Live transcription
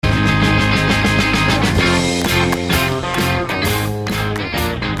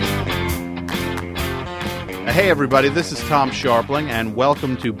Hey everybody, this is Tom Sharpling, and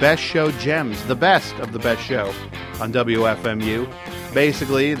welcome to Best Show Gems, the best of the best show on WFMU.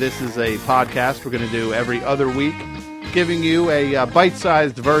 Basically, this is a podcast we're going to do every other week, giving you a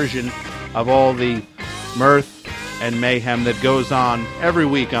bite-sized version of all the mirth and mayhem that goes on every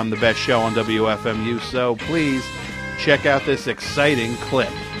week on the best show on WFMU. So please check out this exciting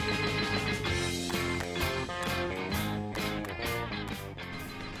clip.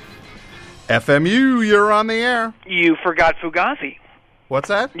 FMU, you're on the air. You forgot Fugazi. What's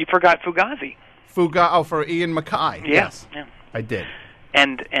that? You forgot Fugazi. For Ian MacKaye. Yeah, Yes, yeah. I did.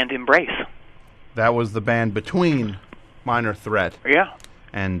 And Embrace. That was the band between Minor Threat Yeah.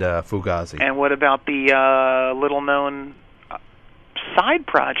 and Fugazi. And what about the little-known side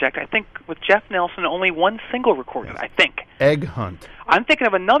project, I think, with Jeff Nelson, only one single recorded, I think. Egg Hunt. I'm thinking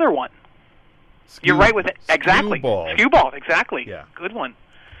of another one. You're right with it. Exactly. Skewbald. Exactly. Yeah. Good one.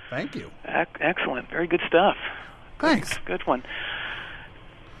 Thank you. Excellent. Very good stuff. Thanks. Good one.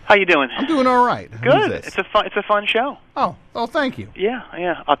 How you doing? I'm doing all right. Who's Good. this? It's a fun show. Oh, thank you.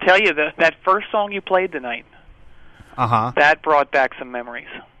 Yeah. I'll tell you, that first song you played tonight, Uh-huh. that brought back some memories.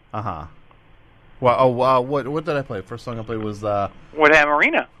 Uh-huh. Well, what did I play? First song I played was... What at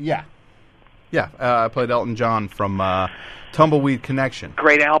Marina? Yeah. Yeah, I played Elton John from Tumbleweed Connection.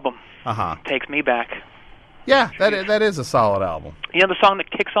 Great album. Uh-huh. Takes me back. Yeah, that is a solid album. You know the song that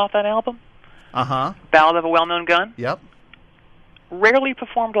kicks off that album? Uh-huh. Ballad of a Well-Known Gun? Yep. Rarely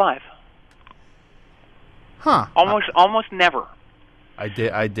performed live. Huh. Almost never. I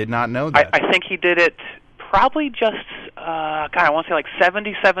did not know that. I think he did it probably just, I want to say like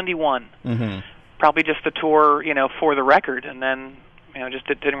 70, 71. Mm-hmm. Probably just the tour, for the record, and then, just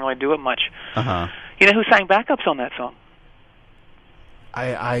didn't really do it much. Uh-huh. You know who sang backups on that song?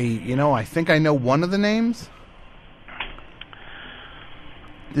 I think I know one of the names.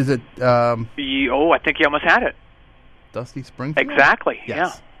 Is it I think you almost had it. Dusty Springfield? Exactly. Yes.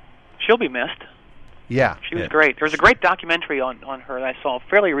 Yeah. She'll be missed. Yeah. She was great. There was a great documentary on her that I saw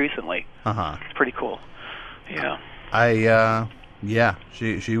fairly recently. Uh-huh. It's pretty cool. Yeah.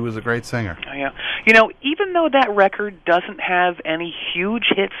 She was a great singer. Oh, yeah. Even though that record doesn't have any huge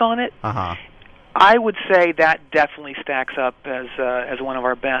hits on it, Uh-huh. I would say that definitely stacks up as one of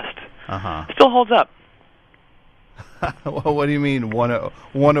our best. Uh-huh. Still holds up. Well, what do you mean one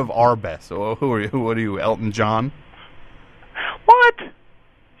of our best? Who are you? What are you, Elton John? What?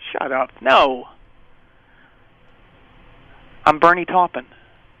 Shut up. No. I'm Bernie Taupin.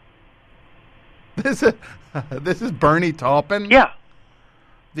 This is Bernie Taupin? Yeah.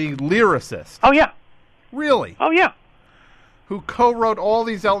 The lyricist. Oh, yeah. Really? Oh, yeah. Who co-wrote all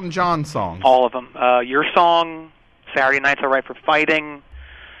these Elton John songs? All of them. Your Song, Saturday Night's All Right for Fighting,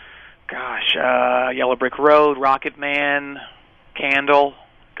 Yellow Brick Road, Rocket Man, Candle.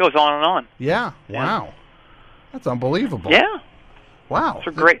 Goes on and on. Yeah. Wow. That's unbelievable. Yeah. Wow.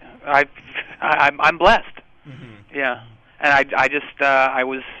 It's great. I'm blessed. Mm-hmm. Yeah. And I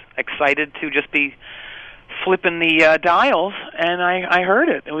was excited to just be flipping the dials, and I heard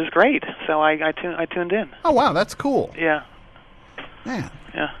it. It was great. So I tuned in. Oh, wow. That's cool. Yeah. Man.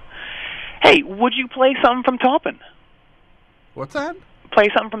 Yeah. Hey, would you play something from Taupin? What's that? Play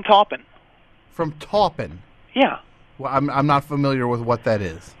something from Taupin. From Taupin. Yeah. Well, I'm not familiar with what that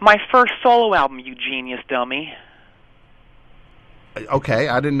is. My first solo album, you genius dummy. Okay,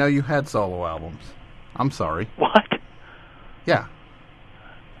 I didn't know you had solo albums. I'm sorry. What? Yeah.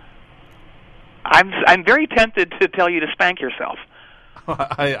 I'm very tempted to tell you to spank yourself.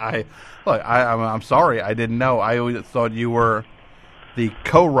 I'm sorry. I didn't know. I always thought you were the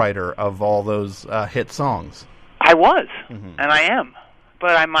co-writer of all those hit songs. I was, Mm-hmm. and I am,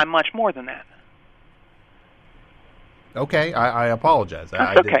 but I'm much more than that. Okay, I apologize.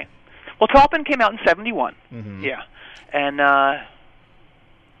 That's okay. Well, Taupin came out in 71. Mm-hmm. Yeah. And are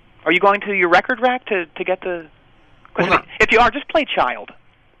you going to your record rack to get the... If you are, just play Child.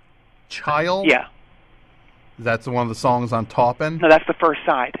 Child? Yeah. That's one of the songs on Taupin? No, that's the first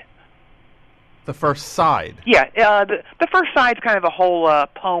side. The first side? Yeah. The first side's kind of a whole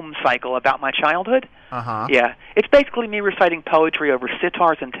poem cycle about my childhood. Uh-huh. Yeah. It's basically me reciting poetry over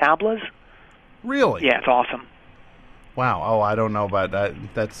sitars and tablas. Really? Yeah, it's awesome. Wow. Oh, I don't know about that.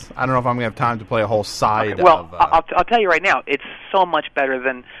 I don't know if I'm going to have time to play a whole side Okay. Well, of... I'll tell you right now, it's so much better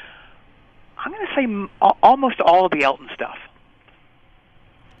than, I'm going to say, almost all of the Elton stuff.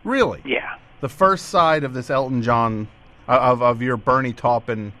 Really? Yeah. The first side of this Elton John, of your Bernie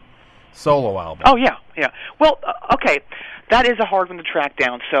Taupin solo album. Oh, yeah. Well, okay, that is a hard one to track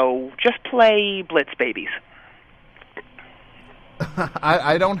down, so just play Blitz Babies.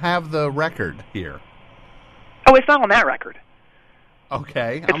 I don't have the record here. Oh, it's not on that record.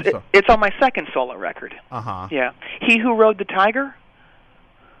 Okay, It's on my second solo record. Uh-huh. Yeah. He Who Rode the Tiger?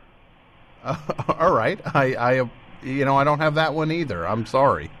 All right. I don't have that one either. I'm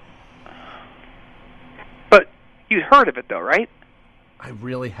sorry. But you heard of it, though, right? I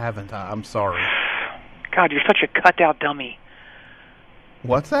really haven't. I'm sorry. God, you're such a cut-out dummy.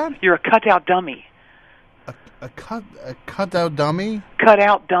 What's that? You're a cut-out dummy. A cutout dummy?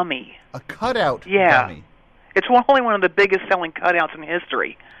 Cut-out dummy. A cutout Yeah. dummy. It's only one of the biggest-selling cutouts in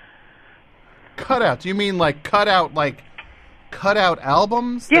history. Cutouts? You mean like cutout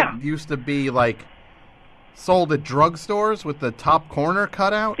albums? Yeah. That used to be like sold at drugstores with the top corner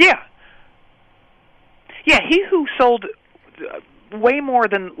cutout? Yeah. Yeah, He Who sold way more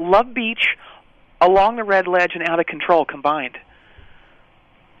than Love Beach, Along the Red Ledge, and Out of Control combined.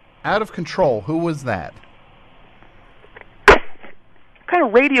 Out of Control. Who was that? What kind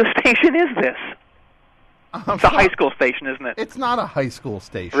of radio station is this? It's a high school station, isn't it? It's not a high school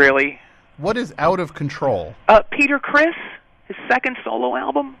station. Really? What is Out of Control? Peter Criss, his second solo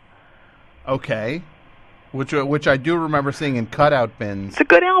album. Okay. Which I do remember seeing in cutout bins. It's a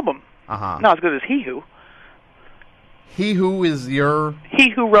good album. Uh-huh. Not as good as He Who. He Who is your... He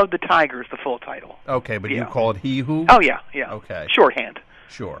Who Rode the Tiger is the full title. Okay, but Yeah. you call it He Who? Oh, yeah, yeah. Okay. Shorthand.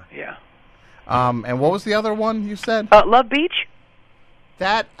 Sure. Yeah. And what was the other one you said? Love Beach?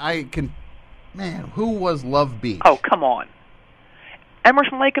 That I can... Man, who was Love Beach? Oh, come on.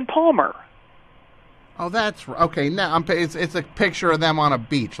 Emerson, Lake and Palmer. Oh, that's... Okay, now it's a picture of them on a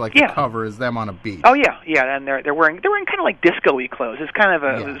beach. Like Yeah. the cover is them on a beach. Oh, yeah, yeah, and they're wearing kind of like disco-y clothes. It's kind of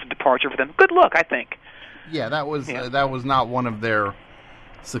Yeah. it was a departure for them. Good look, I think. Yeah, that was Yeah. that was not one of their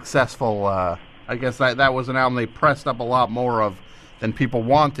successful... I guess that was an album they pressed up a lot more of than people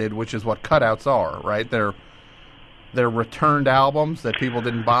wanted, which is what cutouts are, right? They're returned albums that people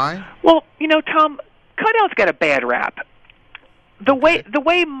didn't buy. Well, Tom, cutouts get a bad rap. The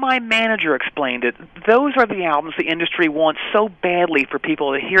way my manager explained it, those are the albums the industry wants so badly for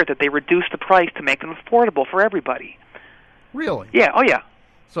people to hear that they reduce the price to make them affordable for everybody. Really? Yeah, oh yeah.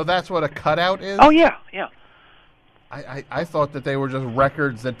 So that's what a cutout is? Oh yeah, yeah. I thought that they were just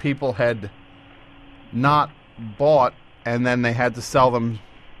records that people had not bought, and then they had to sell them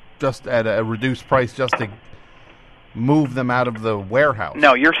just at a reduced price just to move them out of the warehouse.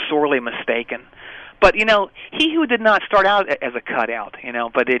 No, you're sorely mistaken. But, He Who did not start out as a cutout,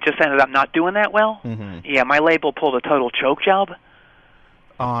 but it just ended up not doing that well. Mm-hmm. Yeah, my label pulled a total choke job.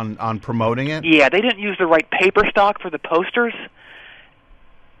 On promoting it? Yeah, they didn't use the right paper stock for the posters.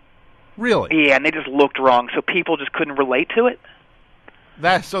 Really? Yeah, and they just looked wrong, so people just couldn't relate to it.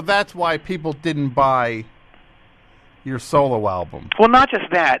 So that's why people didn't buy your solo album. Well, not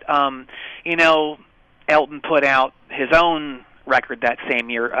just that. Elton put out his own record that same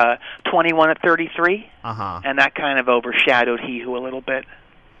year, 21 at 33, and that kind of overshadowed He Who a little bit.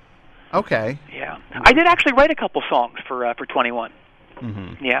 Okay. Yeah, I did actually write a couple songs for 21.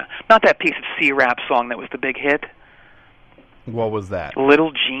 Mm-hmm. Yeah, not that piece of C-rap song that was the big hit. What was that?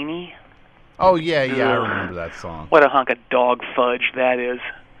 Little Genie. Oh yeah, I Ugh. remember that song. What a hunk of dog fudge that is.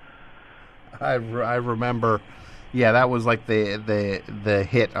 I remember. Yeah, that was like the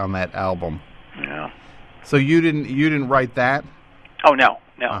hit on that album. Yeah. So you didn't write that? Oh no.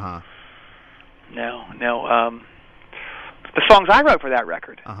 Uh-huh. No. The songs I wrote for that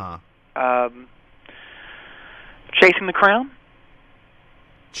record. Uh-huh. Chasing the Crown.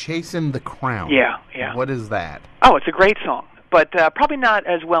 Chasing the Crown. Yeah. What is that? Oh, it's a great song, but probably not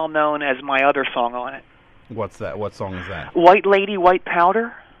as well known as my other song on it. What's that? What song is that? White Lady, White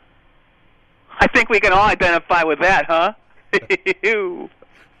Powder. I think we can all identify with that, huh?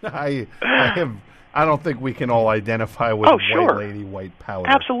 I don't think we can all identify with sure. White Lady, White Powder.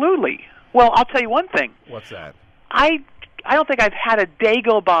 Absolutely. Well, I'll tell you one thing. What's that? I don't think I've had a day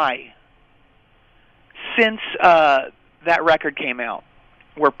go by since that record came out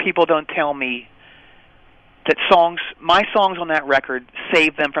where people don't tell me that my songs on that record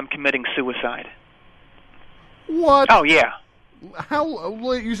saved them from committing suicide. What? Oh, yeah. How?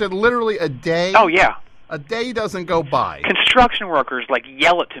 You said literally a day? Oh, yeah. A day doesn't go by. Construction workers,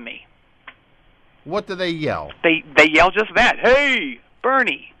 yell it to me. What do they yell? They yell just that. Hey,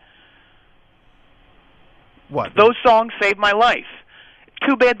 Bernie. What? Those songs saved my life.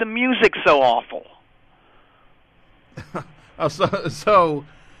 Too bad the music's so awful. So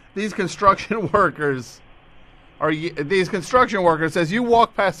these construction workers as you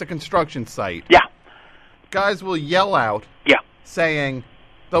walk past a construction site, Yeah. guys will yell out, Yeah. saying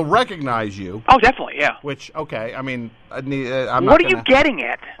they'll recognize you. Oh, definitely, yeah. Which, okay, I mean, I'm not. What are you getting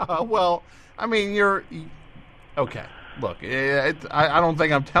at? Well, I mean, you're okay. Look, I don't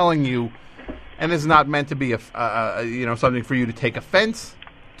think I'm telling you and this is not meant to be something for you to take offense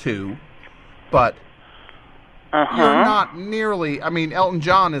to, but you're not nearly. I mean, Elton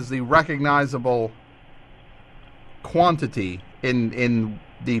John is the recognizable quantity in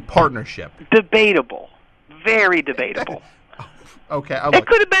the partnership. Debatable, very debatable. Okay, it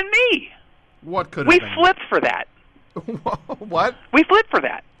could have been me. What could have been? We flipped for that. What? We flipped for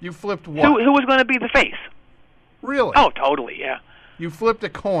that. You flipped what? Who was going to be the face? Really? Oh, totally, yeah. You flipped a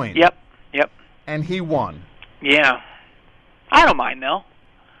coin. Yep. And he won. Yeah. I don't mind, though.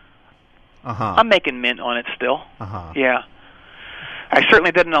 Uh-huh. I'm making mint on it still. Uh-huh. Yeah. I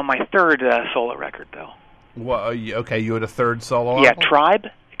certainly didn't on my third solo record, though. Well, okay, you had a third solo Yeah, album? Tribe.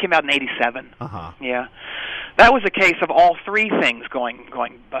 It came out in '87. Uh-huh. Yeah. That was a case of all three things going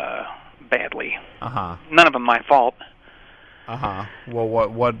badly. Uh-huh. None of them my fault. Uh-huh. Well,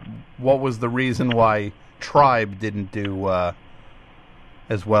 what was the reason why Tribe didn't do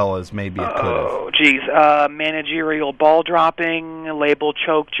as well as maybe it could have? Oh, geez. Managerial ball dropping, label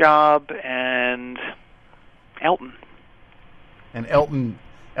choke job, and Elton. And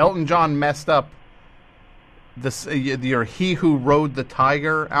Elton John messed up your He Who Rode the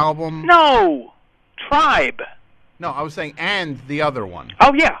Tiger album? No! Tribe. No, I was saying and the other one.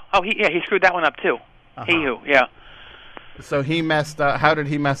 Oh, yeah. Oh, he screwed that one up, too. Uh-huh. He Who, yeah. So he messed up. How did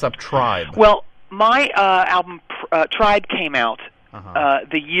he mess up Tribe? Well, my album, Tribe, came out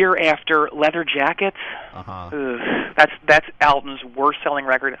the year after Leather Jackets. Uh-huh. That's Elton's worst-selling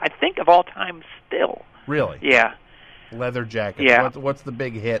record, I think, of all time still. Really? Yeah. Leather Jackets. Yeah. What's the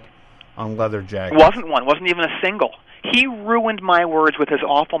big hit on Leather Jackets? Wasn't even a single. He ruined my words with his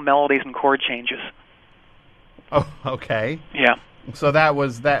awful melodies and chord changes. Oh, okay. Yeah. So that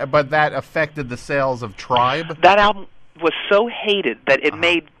was that, but that affected the sales of Tribe? That album was so hated that it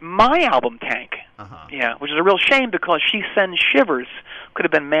made my album tank. Uh-huh. Yeah, which is a real shame because She Sends Shivers could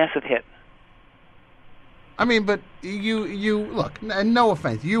have been a massive hit. I mean, but you look, and no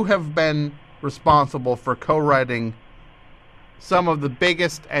offense, you have been responsible for co-writing some of the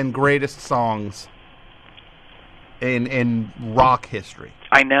biggest and greatest songs in rock history.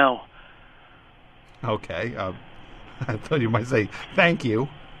 I know. Okay, I thought you might say thank you.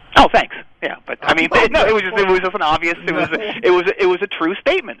 Oh, thanks. Yeah, but I mean, no, it was just an obvious. It was a true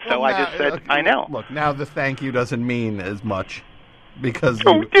statement. So Well, I just said, I know. Look, now the thank you doesn't mean as much because.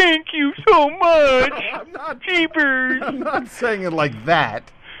 Oh, thank you so much. I'm not. Jeepers. I'm not saying it like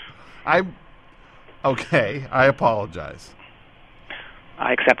that. Okay, I apologize.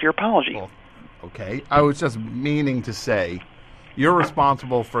 I accept your apology. Well, okay, I was just meaning to say, you're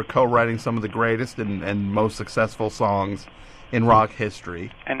responsible for co-writing some of the greatest and most successful songs in rock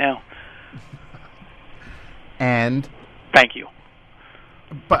history. I know. And thank you.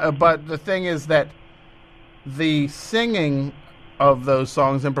 But the thing is that the singing of those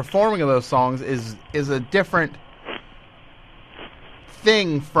songs and performing of those songs is a different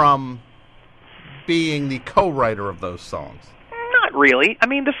thing from being the co-writer of those songs. Not really. I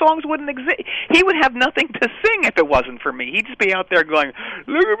mean, the songs wouldn't exist. He would have nothing to sing if it wasn't for me. He'd just be out there going,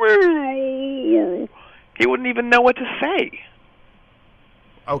 "Look at me." He wouldn't even know what to say.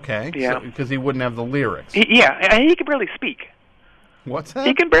 Okay. Yeah. Because he wouldn't have the lyrics. He can barely speak. What's that?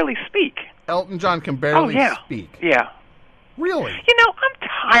 He can barely speak. Elton John can barely speak. Yeah. Really? You know,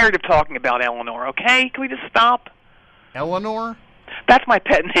 I'm tired of talking about Eleanor, okay? Can we just stop? Eleanor? That's my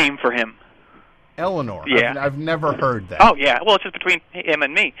pet name for him. Eleanor? Yeah. I've never heard that. Oh, yeah. Well, it's just between him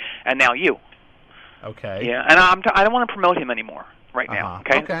and me, and now you. Okay. Yeah, and I don't want to promote him anymore right now,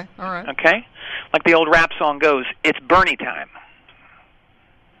 okay? Okay, all right. Okay? Like the old rap song goes, it's Bernie time.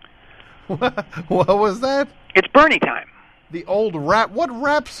 What was that? It's Bernie time. The old rap... What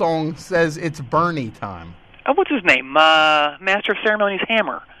rap song says it's Bernie time? Oh, what's his name? Master of Ceremonies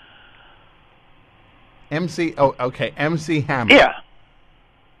Hammer. MC... Oh, okay. MC Hammer. Yeah.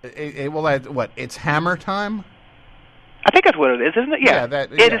 Well, what? It's Hammer time? I think that's what it is, isn't it? Yeah.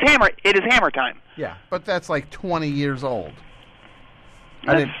 It is Hammer. It is Hammer time. Yeah, but that's like 20 years old.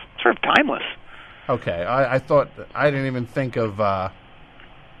 That's sort of timeless. Okay, I thought... I didn't even think of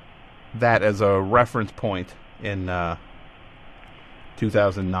that as a reference point in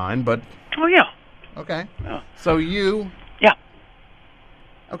 2009, but... Oh, yeah. Okay. Oh. So you... Yeah.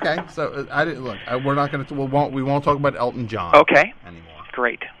 Okay, so I didn't... Look, we're not going to... We won't talk about Elton John. Okay. Anymore.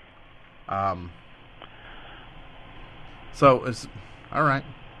 Great. So it's all right.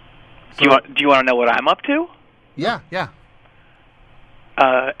 So, do you want to know what I'm up to? Yeah.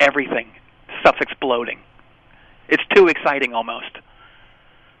 Everything. Stuff's exploding. It's too exciting almost.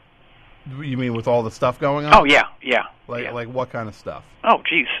 You mean with all the stuff going on? Oh yeah. Like what kind of stuff? Oh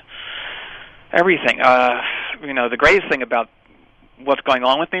geez. Everything. The greatest thing about what's going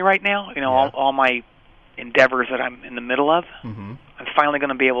on with me right now. You know, Yeah. all my endeavors that I'm in the middle of. Mm-hmm. I'm finally going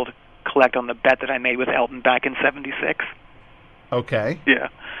to be able to collect on the bet that I made with Elton back in '76. Okay. Yeah.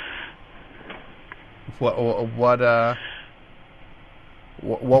 What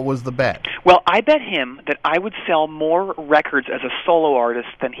was the bet? Well, I bet him that I would sell more records as a solo artist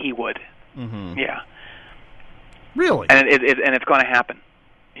than he would. Mm-hmm. Yeah. Really? And it's going to happen.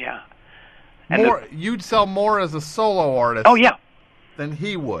 Yeah. And more, you'd sell more as a solo artist. Oh yeah. Than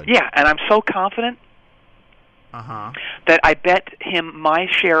he would. Yeah, and I'm so confident that I bet him my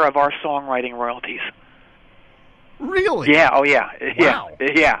share of our songwriting royalties. Really? Yeah. Oh yeah. Wow.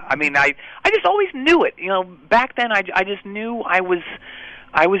 Yeah. I mean, I just always knew it. You know, back then I just knew I was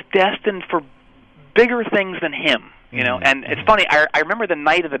destined for bigger things than him. You know, and it's funny. I remember the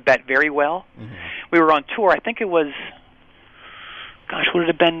night of the bet very well. Mm-hmm. We were on tour. I think it was, gosh, would it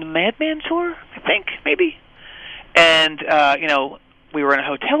have been the Madman tour? I think maybe. And you know, we were in a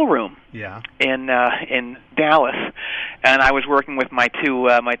hotel room. Yeah. In Dallas, and I was working with my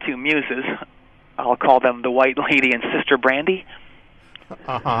two muses. I'll call them the White Lady and Sister Brandy.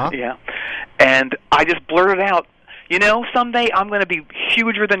 Yeah. And I just blurted out, you know, someday I'm going to be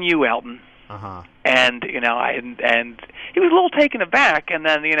huger than you, Elton. And you know, and he was a little taken aback, and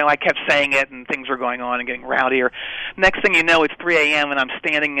then you know, I kept saying it, and things were going on and getting rowdier. Next thing you know, it's 3 a.m. and I'm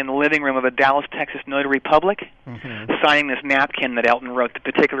standing in the living room of a Dallas, Texas Notary Public, signing this napkin that Elton wrote the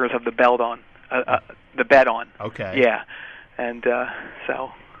particulars of the bet on. Okay. Yeah, and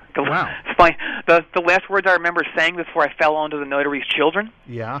so. Wow. It's funny. The last words I remember saying before I fell onto the notary's children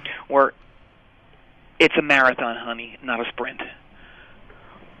were, "It's a marathon, honey, not a sprint."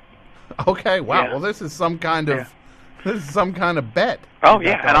 Okay. Wow. Yeah. Well, this is some kind of bet. Oh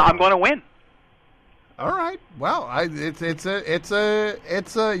yeah, and I'm going to win. All right. Well, it's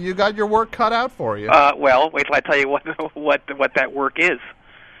a you got your work cut out for you. Well, wait till I tell you what that work is.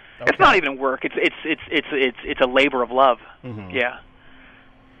 Okay. It's not even work. It's a labor of love. Mm-hmm. Yeah.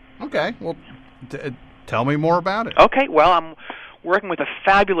 Okay. Well, tell me more about it. Okay. Well, I'm working with a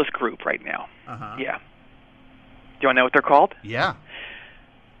fabulous group right now. Yeah. Do you want to know what they're called? Yeah.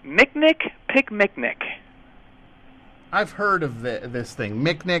 Micnic Pick Micnic. I've heard of this thing.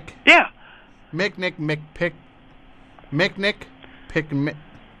 Micnic. Yeah. Micnic McPick. Micnic Pick.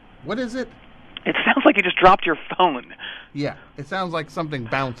 What is it? It sounds like you just dropped your phone. Yeah. It sounds like something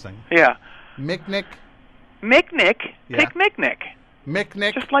bouncing. Yeah. Micnic. Micnic Pick Micnic.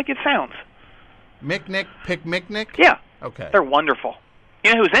 Micnic. Just like it sounds. Micnic Pick Micnic? Yeah. Okay. They're wonderful.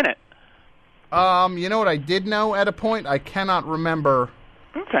 You know who's in it? You know what I did know at a point? I cannot remember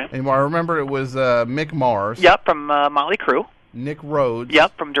anymore. I remember it was Mick Mars. Yep, from Motley Crue. Nick Rhodes.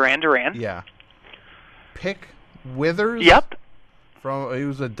 Yep, from Duran Duran. Yeah. Pick Withers. Yep. He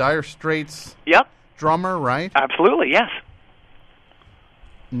was a Dire Straits drummer, right? Absolutely, yes.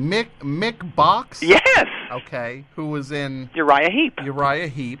 Mick Box? Yes. Okay, who was in Uriah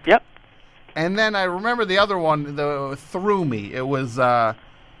Heep. Yep. And then I remember the other one threw me. It was what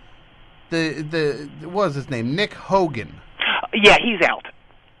was his name? Nick Hogan. Yeah, he's out.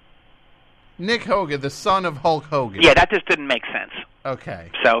 Nick Hogan, the son of Hulk Hogan. Yeah, that just didn't make sense. Okay.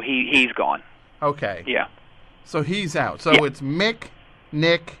 So he's gone. Okay. Yeah. So he's out. So it's Mick,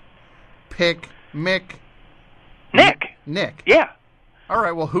 Nick, Pick, Mick. Nick. Yeah. All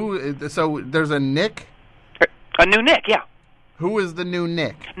right, well, so there's a Nick? A new Nick, yeah. Who is the new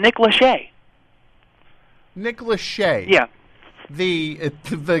Nick? Nick Lachey. Nick Lachey. Yeah.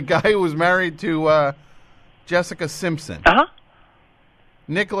 The guy who was married to Jessica Simpson. Uh-huh.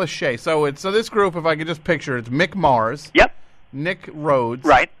 Nick Lachey. So this group, if I could just picture, it's Mick Mars. Yep. Nick Rhodes.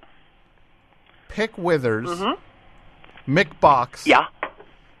 Right. Pick Withers. Mm-hmm. Mick Box. Yeah.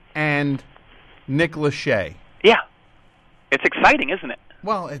 And Nick Lachey. Yeah. It's exciting, isn't it?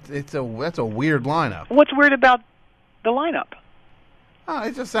 Well, that's a weird lineup. What's weird about the lineup?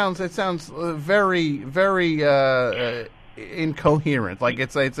 It just sounds very, very incoherent. Like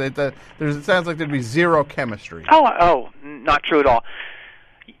it sounds like there'd be zero chemistry. Oh, not true at all.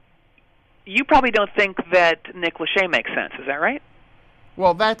 You probably don't think that Nick Lachey makes sense. Is that right?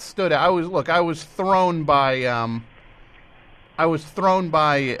 Well, that stood out. I was thrown by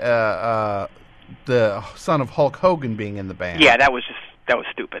the son of Hulk Hogan being in the band. Yeah, that was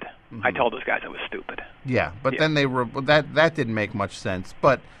stupid. Mm-hmm. I told those guys it was stupid. Yeah, but then they were that didn't make much sense.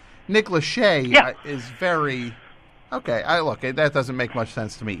 But Nick Lachey is very okay. That doesn't make much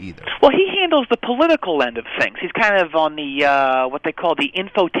sense to me either. Well, he handles the political end of things. He's kind of on the what they call the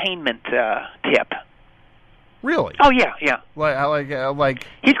infotainment tip. Really? Oh yeah. Like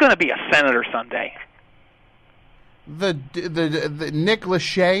he's going to be a senator someday. The Nick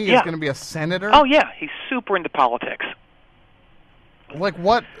Lachey is going to be a senator? Oh yeah, he's super into politics. Like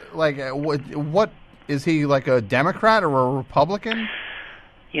what? Like what is he, like a Democrat or a Republican?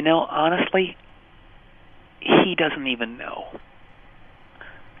 You know, honestly, he doesn't even know.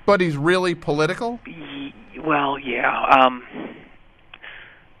 But he's really political? Well, yeah.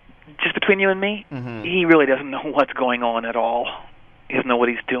 Just between you and me, he really doesn't know what's going on at all. He doesn't know what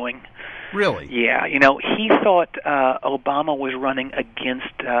he's doing. Really? Yeah. You know, he thought Obama was running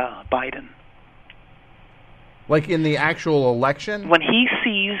against Biden. Like in the actual election? When he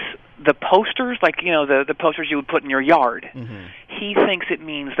sees the posters, like, you know, the posters you would put in your yard, he thinks it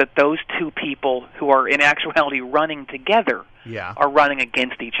means that those two people who are in actuality running together are running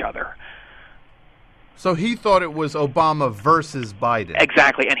against each other. So he thought it was Obama versus Biden.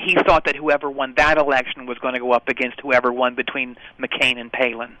 Exactly, and he thought that whoever won that election was going to go up against whoever won between McCain and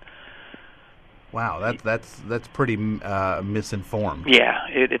Palin. Wow, that's pretty misinformed. Yeah,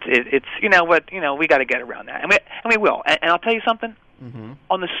 it's you know what, you know, we got to get around that, and we will. And I'll tell you something.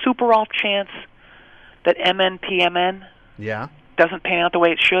 On the super off chance that MNPMN doesn't pan out the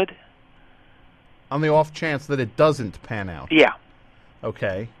way it should. On the off chance that it doesn't pan out. Yeah.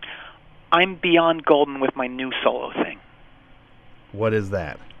 Okay. I'm beyond golden with my new solo thing. What is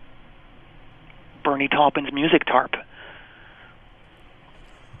that? Bernie Taupin's Music Tarp.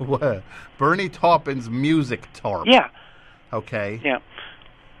 What? Bernie Taupin's Music Tarp. Yeah. Okay. Yeah.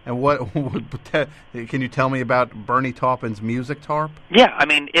 And what can you tell me about Bernie Taupin's Music Tarp? Yeah, I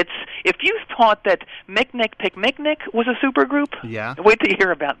mean, it's if you thought that Micnic Picmicnic was a supergroup, wait till you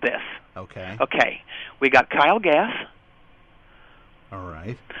hear about this. Okay. Okay. We got Kyle Gass. All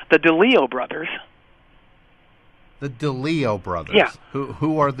right. The DeLeo brothers. The DeLeo brothers. Yeah.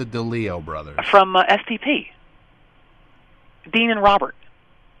 Who are the DeLeo brothers? From STP. Dean and Robert.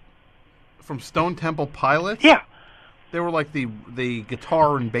 From Stone Temple Pilots? Yeah. They were like the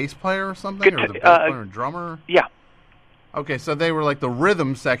guitar and bass player or something? Or the bass player and drummer? Yeah. Okay, so they were like the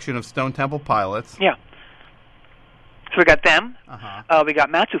rhythm section of Stone Temple Pilots. Yeah. So we got them. We got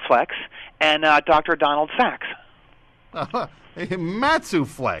Matsuflex and Dr. Donald Sachs.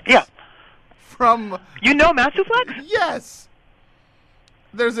 Matsuflex. Yeah. From... You know Matsuflex? Yes.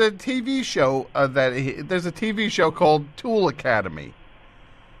 There's a TV show there's a TV show called Tool Academy.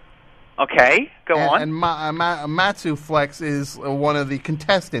 Okay, go on. And Matsuflex is one of the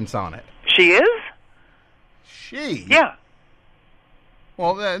contestants on it. She is? She? Yeah.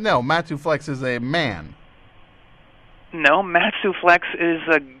 Well, no, Matsuflex is a man. No, Matsuflex is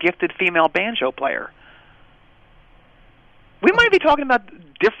a gifted female banjo player. We might be talking about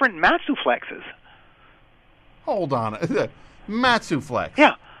different Matsuflexes. Hold on. Matsuflex.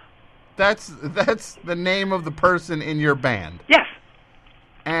 Yeah. That's the name of the person in your band. Yes.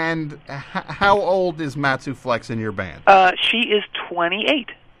 And how old is Matsuflex in your band? She is 28.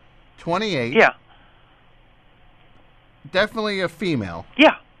 28? Yeah. Definitely a female.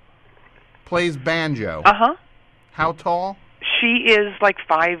 Yeah. Plays banjo. Uh-huh. How tall? She is like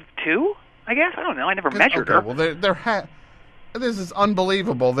 5'2", I guess. I don't know. I never measured her. Well, this is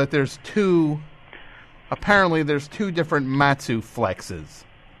unbelievable that there's apparently there's two different Matsuflexes.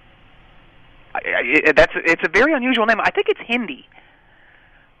 It's a very unusual name. I think it's Hindi.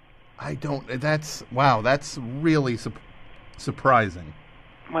 That's really surprising.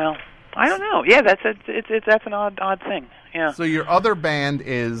 Well, I don't know. Yeah, that's an odd thing. Yeah. So your other band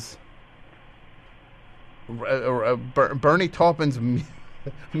is Bernie Taupin's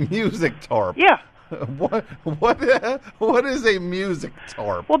Music Tarp. Yeah. What is a music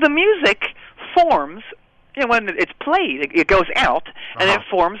tarp? Well, the music forms, you know, when it's played, it goes out, and it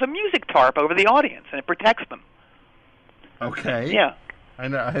forms a music tarp over the audience, and it protects them. Okay. Yeah. I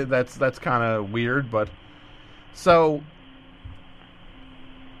know that's kind of weird, but so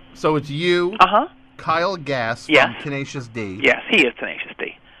it's you, Kyle Gass from Tenacious D. Yes, he is Tenacious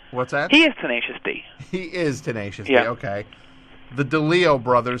D. What's that? He is Tenacious D. He is Tenacious D. Okay. The DeLeo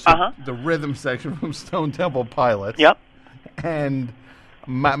brothers, the rhythm section from Stone Temple Pilots. Yep. And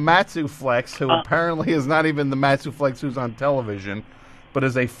Matsuflex, who apparently is not even the Matsuflex who's on television, but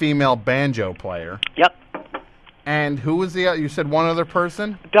is a female banjo player. Yep. And who was you said one other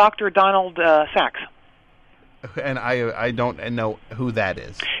person? Dr. Donald Sachs. And I don't know who that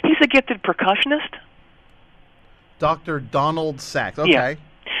is. He's a gifted percussionist. Dr. Donald Sachs. Okay. Yeah.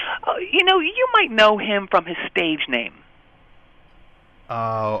 You know, you might know him from his stage name.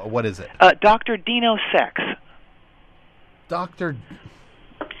 What is it? Dr. Dino Sex. Dr.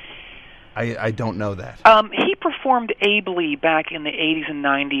 I don't know that. He performed ably back in the 80s and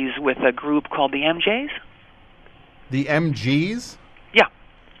 90s with a group called the MJs. The MGs? Yeah.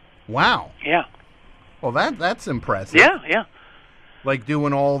 Wow. Yeah. Well, that's impressive. Yeah, yeah. Like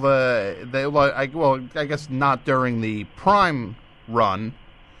doing all I guess not during the prime run,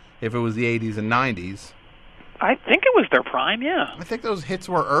 if it was the 80s and 90s. I think it was their prime, yeah. I think those hits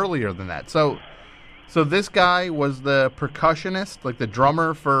were earlier than that. So this guy was the percussionist, like the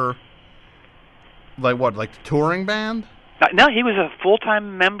drummer for, like what, like the touring band? No, he was a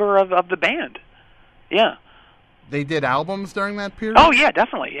full-time member of the band. Yeah. They did albums during that period? Oh, yeah,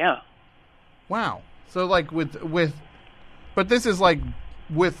 definitely, yeah. Wow. So like with but this is like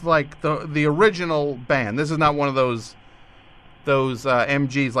with like the original band. This is not one of those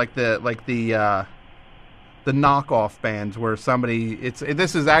MGs like the knockoff bands where somebody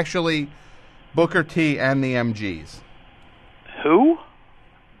this is actually Booker T and the MGs. Who?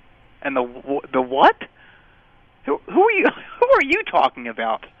 And the what? Who are you? Who are you talking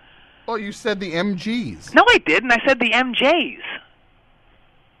about? Well, you said the MGs. No, I didn't. I said the MJs.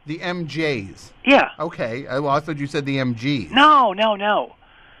 The MJs. Yeah. Okay. Well, I thought you said the MGs. No.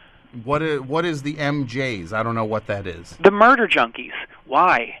 What is the MJs? I don't know what that is. The Murder Junkies.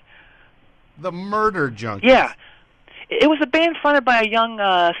 Why? The Murder Junkies. Yeah. It was a band fronted by a young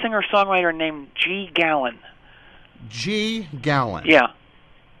singer-songwriter named G. Gallen. G. Gallen. Yeah.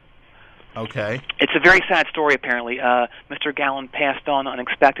 Okay. It's a very sad story, apparently. Mr. Gallen passed on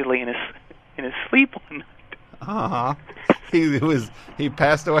unexpectedly in his sleep one night. Uh-huh. He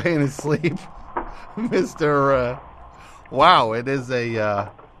passed away in his sleep. Mr. Wow, it is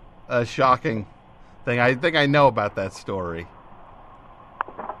a shocking thing. I think I know about that story.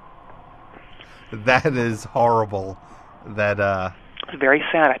 That is horrible. It's very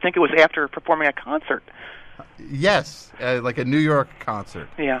sad. I think it was after performing a concert. Yes, like a New York concert.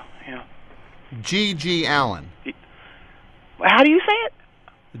 Yeah. G.G. Allen. How do you say it?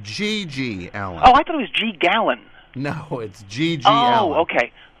 G.G. Allen. Oh, I thought it was G. Gallen. No, it's G.G. Allen. Oh,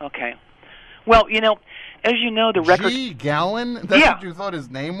 okay. Well, as you know, the record... G. Gallen? That's what you thought his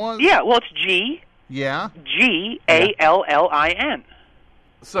name was? Yeah, well, it's G. Yeah? G-A-L-L-I-N.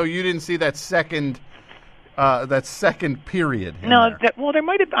 So you didn't see that second period in No, there. there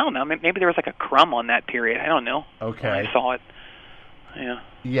might have... I don't know. Maybe there was like a crumb on that period. I don't know. Okay. When I saw it. Yeah.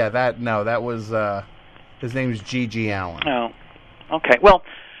 Yeah, that was... his name's G.G. Allen. Oh, okay. Well,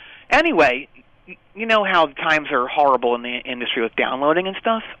 anyway, you know how times are horrible in the industry with downloading and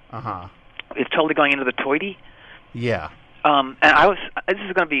stuff? Uh-huh. It's totally going into the toity. Yeah. And this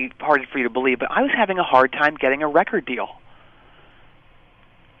is going to be hard for you to believe, but I was having a hard time getting a record deal.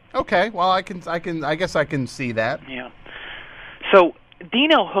 Okay, well, I guess I can see that. Yeah. So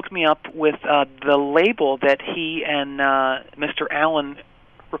Dino hooked me up with the label that he and Mr. Allen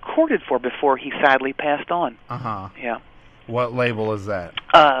recorded for before he sadly passed on. Uh-huh. Yeah. What label is that?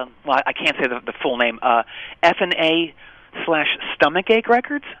 Well, I can't say the full name. F&A/Stomachache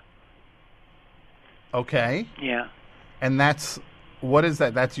Records. Okay. Yeah. And what is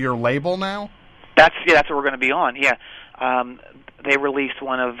that? That's your label now? That's what we're going to be on. Yeah. They released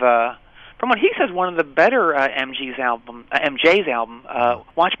one of, from what he says, one of the better MJ's album,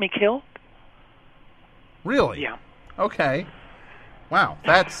 Watch Me Kill. Really? Yeah. Okay. Wow.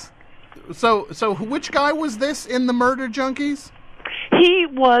 That's so. Which guy was this in the Murder Junkies? He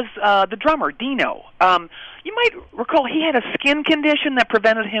was the drummer, Dino. You might recall he had a skin condition that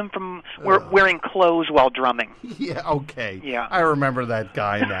prevented him from wearing clothes while drumming. Yeah. Okay. Yeah. I remember that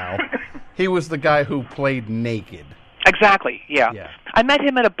guy now. He was the guy who played naked. Exactly. Yeah. I met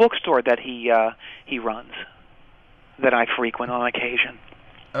him at a bookstore that he runs, that I frequent on occasion.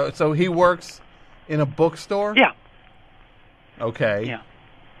 So he works in a bookstore? Yeah. Okay. Yeah.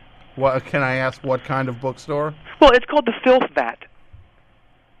 What can I ask? What kind of bookstore? Well, it's called the Filth Vat.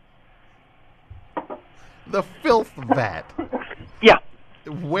 The Filth Vat. Yeah.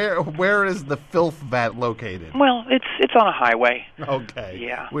 Where is the Filth Vat located? Well, it's on a highway. Okay.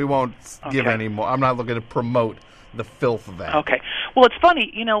 Yeah. We won't give any more. I'm not looking to promote the Filth Vat. Okay. Well, it's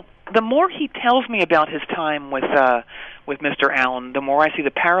funny, the more he tells me about his time with Mr. Allen, the more I see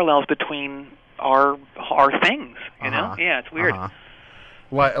the parallels between our things, you know? Yeah, it's weird.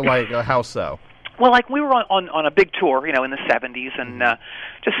 Like how so? Well, like we were on a big tour, in the 70s, and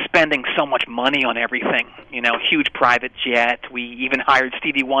just spending so much money on everything, huge private jet. We even hired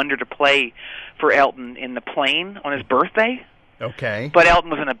Stevie Wonder to play for Elton in the plane on his birthday. Okay. But Elton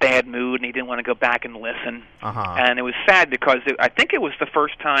was in a bad mood, and he didn't want to go back and listen. And it was sad because I think it was the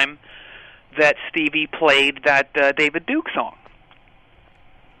first time that Stevie played that David Duke song.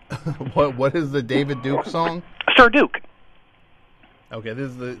 What is the David Duke song? Sir Duke. Okay,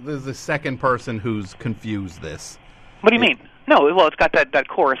 this is the second person who's confused this. What do you mean? No, well, it's got that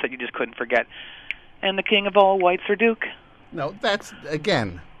chorus that you just couldn't forget. And the king of all whites, Sir Duke. No, that's,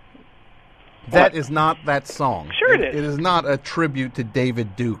 again, that is not that song. Sure it is. It is not a tribute to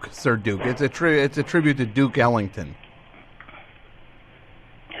David Duke, Sir Duke. It's a tribute to Duke Ellington.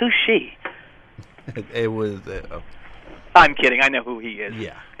 Who's she? It was. I'm kidding. I know who he is.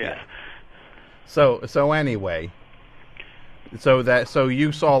 Yeah. Yes. Yeah. So anyway, so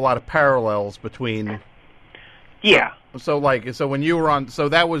you saw a lot of parallels between. Yeah. So when you were on, so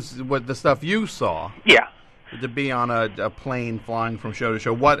that was what the stuff you saw. Yeah. To be on a plane flying from show to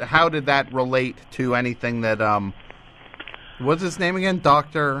show. How did that relate to anything that what's his name again?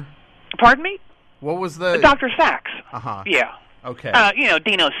 Dr. Pardon me? What was the Dr. Sachs. Uh-huh. Yeah. Okay.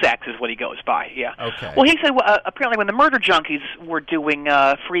 Dino Sex is what he goes by, yeah. Okay. Well, he said apparently when the Murder Junkies were doing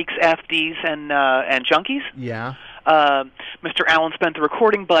Freaks, FDs, and Junkies, Yeah. Mr. Allen spent the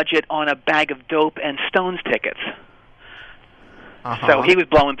recording budget on a bag of dope and Stones tickets. Uh-huh. So he was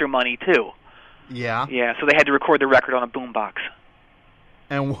blowing through money, too. Yeah. Yeah, so they had to record the record on a boombox.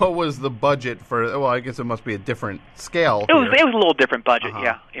 And what was the budget for? Well, I guess it must be a different scale. It was a little different budget,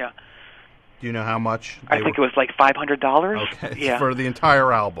 Uh-huh. yeah. Do you know how much? I think it was like $500. Okay. Yeah. For the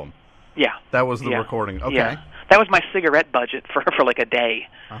entire album. Yeah. That was the Yeah. recording. Okay. Yeah. That was my cigarette budget for like a day.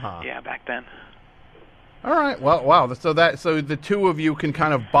 Uh-huh. Yeah, back then. All right. Well, wow. So the two of you can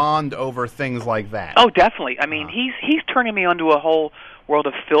kind of bond over things like that. Oh, definitely. I mean, he's turning me onto a whole world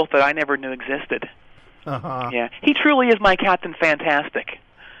of filth that I never knew existed. Uh-huh. Yeah. He truly is my Captain Fantastic.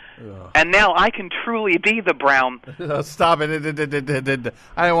 Ugh. And now I can truly be the Brown. Stop it.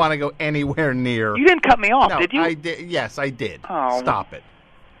 I don't want to go anywhere near. You didn't cut me off, No, did you? I did. Yes, I did. Oh. Stop it.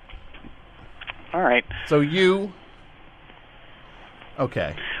 All right. So you...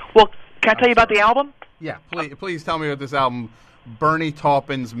 Okay. Well, can I tell you about the album? Yeah, please tell me about this album, Bernie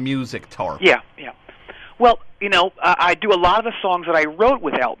Taupin's Music Tarp. Yeah. Well, I do a lot of the songs that I wrote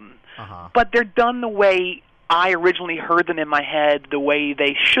with Elton, Uh-huh. but they're done the way I originally heard them in my head, the way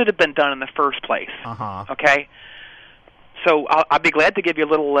they should have been done in the first place. Uh-huh. Okay? So I'll be glad to give you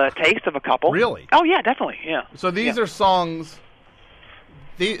a little taste of a couple. Really? Oh, yeah, definitely, yeah. So these are songs...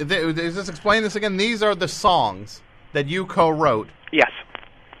 Just explain this again. These are the songs that you co-wrote, Yes,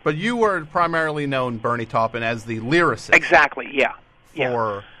 but you were primarily known, Bernie Taupin, as the lyricist exactly, yeah.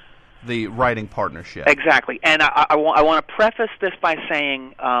 for the writing partnership. Exactly. And I want to preface this by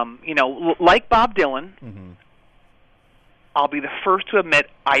saying, like Bob Dylan, Mm-hmm. I'll be the first to admit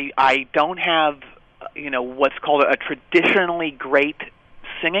I don't have, what's called a traditionally great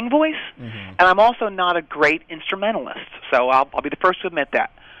singing voice, Mm-hmm. and I'm also not a great instrumentalist. So I'll be the first to admit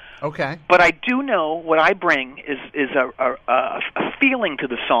that. Okay. But I do know what I bring is a feeling to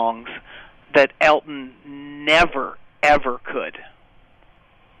the songs that Elton never, ever could.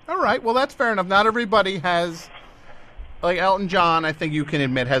 All right. Well, that's fair enough. Not everybody has... Like Elton John, I think you can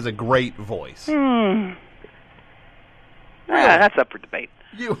admit, has a great voice. Really? That's up for debate.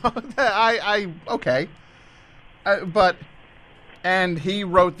 Okay. And he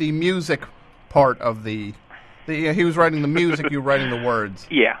wrote the music part of he was writing the music, you were writing the words.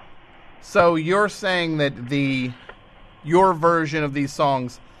 Yeah. So you're saying that your version of these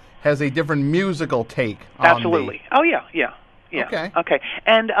songs has a different musical take on Absolutely. Oh, yeah. Okay.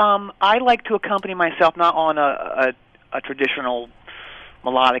 And I like to accompany myself not on a traditional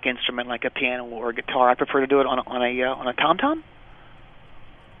melodic instrument like a piano or a guitar. I prefer to do it on a tom-tom.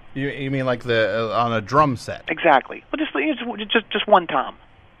 You mean like on a drum set? Exactly. Well, just one tom.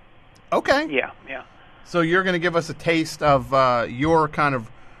 Okay. Yeah. So you're going to give us a taste of your kind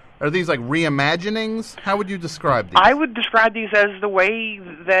of... Are these like reimaginings? How would you describe these? I would describe these as the way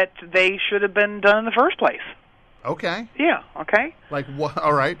that they should have been done in the first place. Okay. Yeah. Okay. Like what?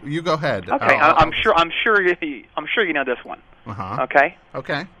 All right. You go ahead. Okay. I'm sure you know this one. Uh-huh. Okay.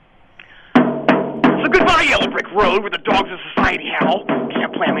 Okay. So goodbye, Yellow Brick Road, where the dogs of society howl.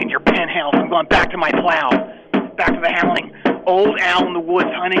 Can't plant me in your penthouse. I'm going back to my plow. Back to the howling. Old owl in the woods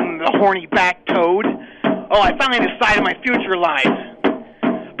hunting the horny back toad. Oh, I finally decided my future lies.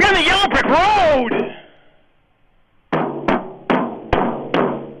 Beyond the Yellow Brick Road!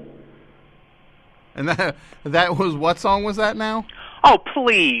 And that was... What song was that now? Oh,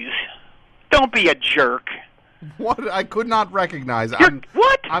 please. Don't be a jerk. What? I could not recognize.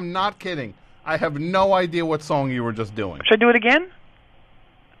 What? I'm not kidding. I have no idea what song you were just doing. Should I do it again?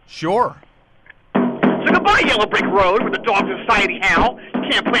 Sure. So goodbye, Yellow Brick Road, where the dogs of society howl. You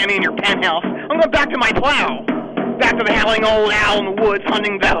can't plant me in your penthouse. I'm going back to my plow. Back to the howling old owl in the woods,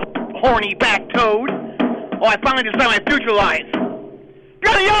 hunting the horny back toad. Oh, I finally decided my future lies.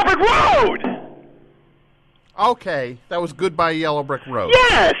 Beyond the Yellow Brick Road! Okay, that was Goodbye Yellow Brick Road.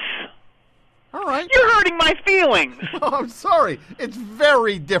 Yes! All right. You're hurting my feelings. Oh, I'm sorry. It's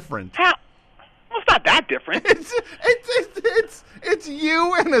very different. How? Well, it's not that different. It's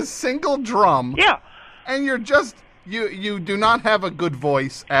you and a single drum. Yeah. And you're just you do not have a good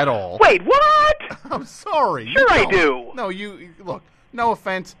voice at all. Wait, what? I'm sorry. Sure You I don't. do. No, you look. no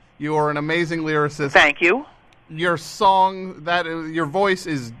offense, you are an amazing lyricist. Thank you. Your song, your voice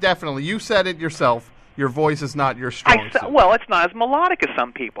is definitely, you said it yourself, your voice is not your strong suit. Well, it's not as melodic as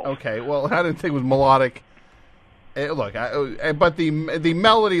some people. Okay, well, I didn't think it was melodic. But the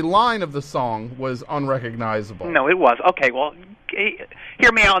melody line of the song was unrecognizable. No, it was. Okay, well,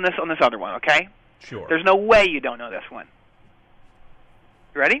 hear me out on this other one, okay? Sure. There's no way you don't know this one.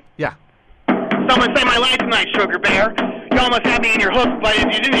 You ready? Yeah. Someone saved my life tonight, Sugar Bear. You almost had me in your hooks, but you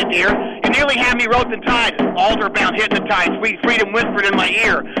didn't, dear. You nearly had me roped and tied, altar-bound, hypnotized. Sweet freedom whispered in my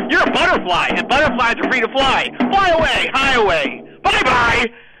ear. You're a butterfly, and butterflies are free to fly. Fly away, high away.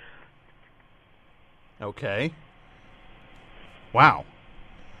 Bye-bye. Okay. Wow.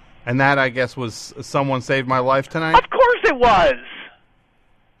 And that, I guess, was Someone Saved My Life Tonight? Of course it was.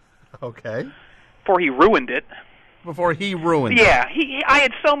 Okay. Before he ruined it. Before he ruined it. Yeah, I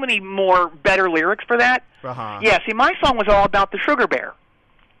had so many more better lyrics for that. Uh-huh. Yeah, see, my song was all about the Sugar Bear.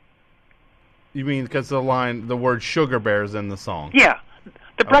 You mean because the word Sugar Bear is in the song? Yeah,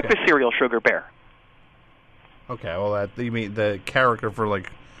 the breakfast cereal Sugar Bear. Okay, well, you mean the character for,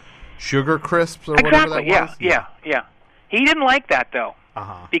 like, Sugar Crisps or exactly, whatever that was? Yeah. He didn't like that, though,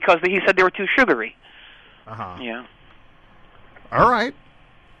 because he said they were too sugary. Yeah. All right.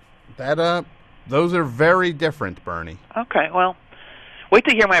 Those are very different, Bernie. Okay, well, wait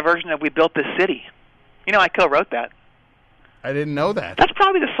to hear my version of We Built This City. You know, I co-wrote that. I didn't know that. That's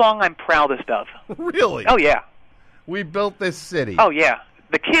probably the song I'm proudest of. Really? Oh, yeah. We Built This City. Oh, yeah.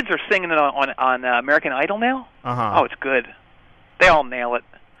 The kids are singing it on American Idol now. Oh, it's good. They all nail it.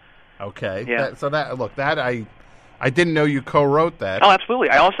 Okay. Yeah. I didn't know you co-wrote that. Oh,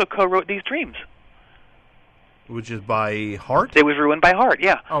 absolutely. I also co-wrote These Dreams. Which is by Heart? It was Ruined by Heart,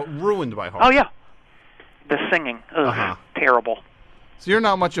 yeah. Oh, Ruined by Heart. Oh, yeah. The singing. Ugh, terrible. So you're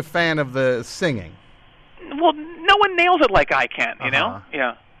not much a fan of the singing? Well, no one nails it like I can, you know?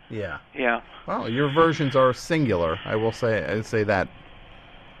 Yeah. Yeah. Well, your versions are singular. I will say that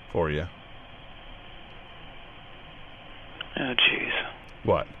for you. Oh, jeez.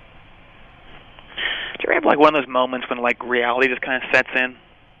 What? Do you ever have like one of those moments when like reality just kind of sets in?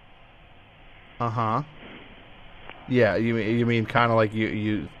 Yeah, you mean kind of like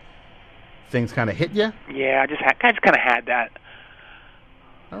you things kind of hit you? Yeah, I just kind of had that.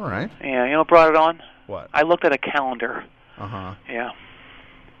 All right. Yeah, you know what brought it on? What? I looked at a calendar. Yeah.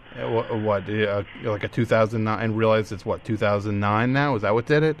 What? Like a 2009 and realized it's what 2009 now? Is that what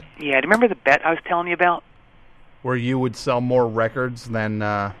did it? Yeah. Do you remember the bet I was telling you about? Where you would sell more records than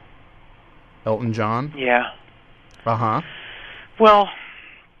Elton John? Yeah. Well,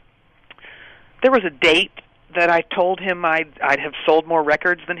 there was a date that I told him I'd have sold more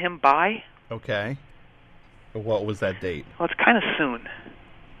records than him by. Okay. What was that date? Well, it's kind of soon.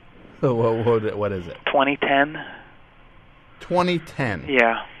 What is it? 2010. 2010.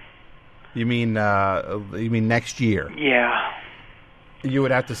 Yeah. You mean next year? Yeah. You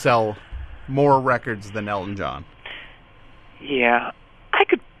would have to sell more records than Elton John. Yeah. I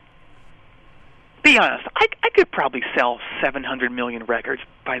could be honest. I could probably sell 700 million records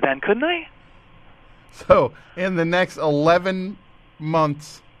by then, couldn't I? So, in the next 11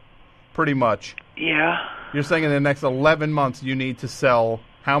 months, pretty much. Yeah. You're saying in the next 11 months you need to sell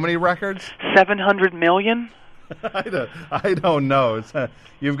how many records? 700 million? I don't know.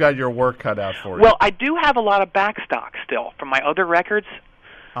 You've got your work cut out for you. Well, I do have a lot of backstock still from my other records.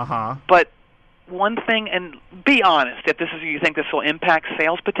 But one thing, and be honest, if you think this will impact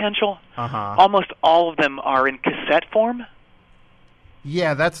sales potential, almost all of them are in cassette form.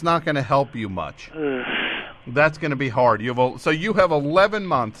 Yeah, that's not going to help you much. Ugh. That's going to be hard. So you have 11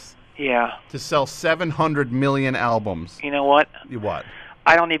 months. Yeah. To sell 700 million albums. You know what? What?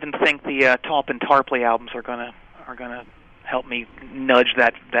 I don't even think the Tulp and Tarpley albums are gonna help me nudge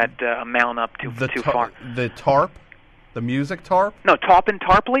that amount up too far. The Tarp, the music Tarp. No, Tulp and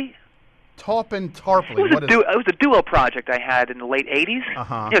Tarpley. Tulp and Tarpley. It was a duo project I had in the late '80s. It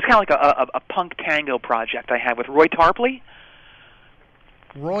was kind of like a punk tango project I had with Roy Tarpley.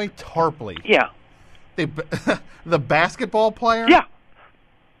 Roy Tarpley. Yeah. The basketball player. Yeah.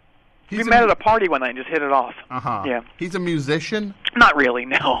 We met at a party one night and just hit it off. Yeah. He's a musician? Not really,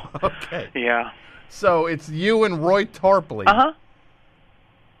 no. Okay. Yeah. So it's you and Roy Tarpley.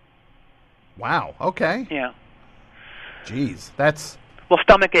 Wow. Okay. Yeah. Jeez, that's... Well,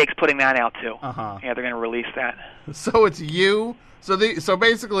 Stomach Ache's putting that out, too. Uh-huh. Yeah, they're going to release that. So it's you... So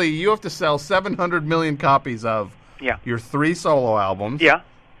basically, you have to sell 700 million copies of your 3 solo albums. Yeah.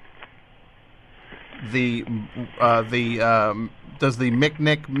 Does the Mick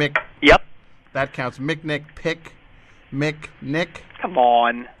Nick Mick... Yep. That counts. Mick Nick Pick Mick Nick. Come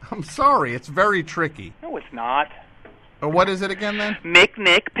on. I'm sorry. It's very tricky. No, it's not. What is it again then?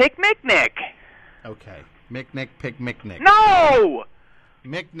 Mick-Nick, Pick-Mick-Nick. Okay. Mick-Nick, Pick-Mick-Nick. No!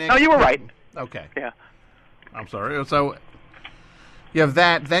 Mick-Nick. No, you were right. Okay. Yeah. I'm sorry. So you have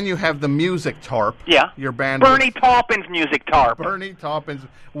that. Then you have the music tarp. Yeah. Your band. Bernie Taupin's music tarp. Bernie Taupin's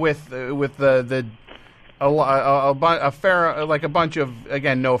with the a fair, like a bunch of,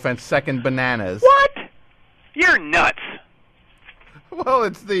 again, no offense, second bananas. What? You're nuts. Well,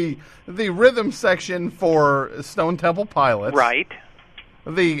 it's the rhythm section for Stone Temple Pilots. Right.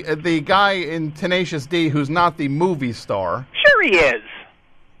 The guy in Tenacious D who's not the movie star. Sure he is.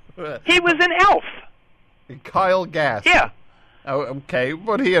 He was an elf. Kyle Gass. Yeah. Oh, okay,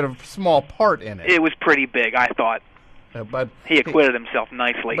 but he had a small part in it. It was pretty big, I thought. But he acquitted himself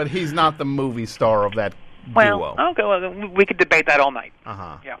nicely. But he's not the movie star of that duo. Well, okay, well, we could debate that all night.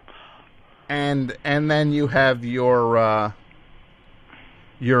 Uh-huh. Yeah. And then you have your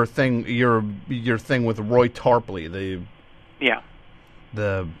thing with Roy Tarpley,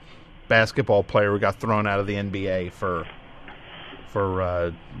 the basketball player who got thrown out of the NBA for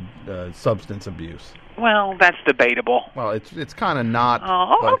substance abuse. Well, that's debatable. Well, it's kind of not.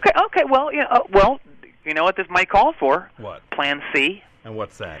 Okay. Well, you know what this might call for? What? Plan C. And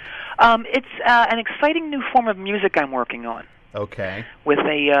what's that? It's an exciting new form of music I'm working on. Okay. With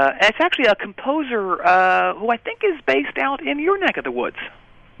it's actually a composer who I think is based out in your neck of the woods.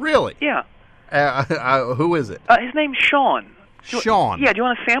 Really? Yeah. Who is it? His name's Sean. Sean. Yeah. Do you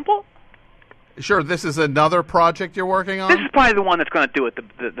want a sample? Sure. This is another project you're working on? This is probably the one that's going to do it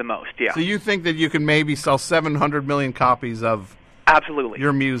the most. Yeah. So you think that you can maybe sell 700 million copies of? Absolutely.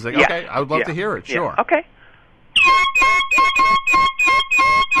 Your music? Yes. Okay. I would love to hear it. Sure. Yeah. Okay.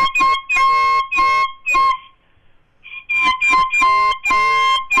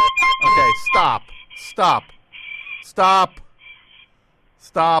 Okay,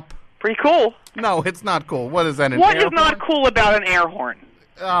 stop. Pretty cool. No, it's not cool. What is that? What is not cool about an air horn?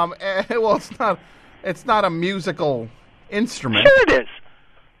 Well, it's not a musical instrument. Sure it is.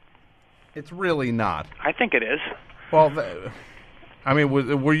 It's really not. I think it is. Well,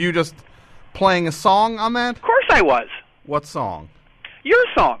 were you just playing a song on that? Of course I was. What song? Your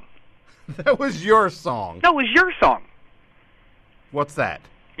song. That was your song. No, it was your song. What's that?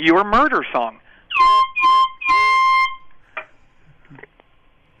 Your murder song.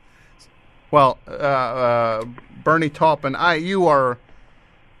 Well, Bernie Taupin, I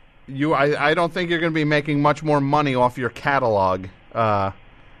don't think you're going to be making much more money off your catalog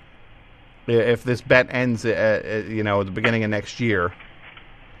if this bet ends at the beginning of next year.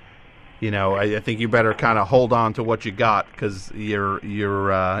 I think you better kind of hold on to what you got, because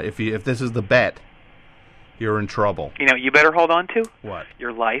if this is the bet, you're in trouble. You better hold on to? What?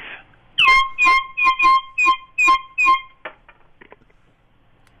 Your life.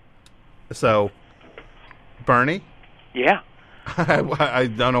 So, Bernie? Yeah.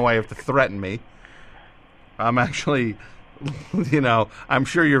 I don't know why you have to threaten me. I'm actually, I'm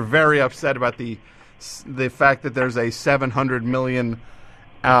sure you're very upset about the fact that there's a 700 million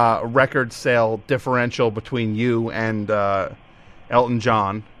record sale differential between you and Elton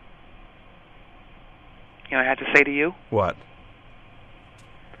John. I have to say to you? What?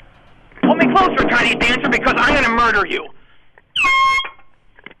 Pull me closer, tiny dancer, because I'm going to murder you.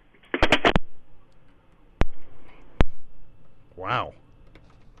 Wow.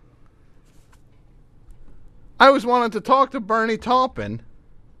 I was wanting to talk to Bernie Taupin.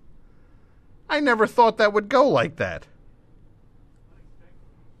 I never thought that would go like that.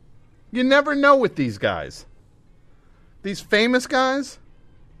 You never know with these guys. These famous guys,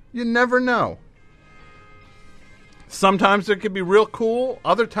 you never know. Sometimes it could be real cool.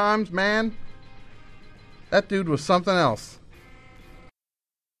 Other times, man, that dude was something else.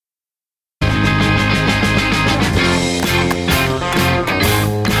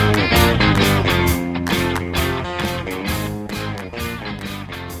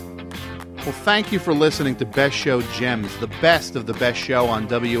 Well, thank you for listening to Best Show Gems, the best of the best show on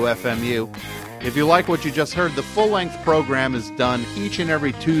WFMU. If you like what you just heard, the full-length program is done each and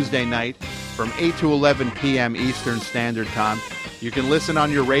every Tuesday night from 8 to 11 p.m. Eastern Standard Time. You can listen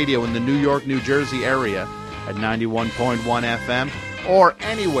on your radio in the New York, New Jersey area at 91.1 FM or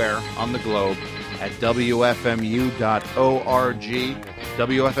anywhere on the globe at WFMU.org.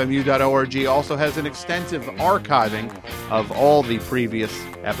 WFMU.org also has an extensive archiving of all the previous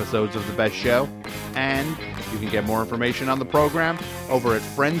episodes of The Best Show, and you can get more information on the program over at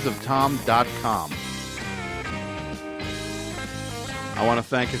friendsoftom.com. I want to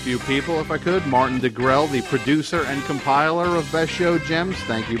thank a few people, if I could. Martin DeGrell, the producer and compiler of Best Show Gems.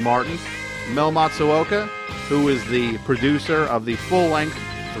 Thank you, Martin. Mel Matsuoka, who is the producer of the full-length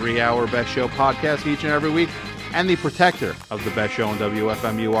 3-hour Best Show podcast each and every week. and the protector of the best show on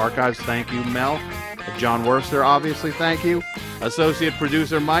WFMU archives. Thank you, Mel. John Worster, obviously, thank you. Associate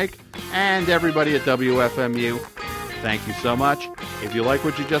producer Mike, and everybody at WFMU, thank you so much. If you like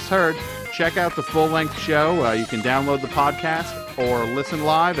what you just heard, check out the full-length show. You can download the podcast or listen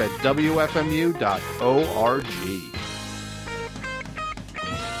live at WFMU.org.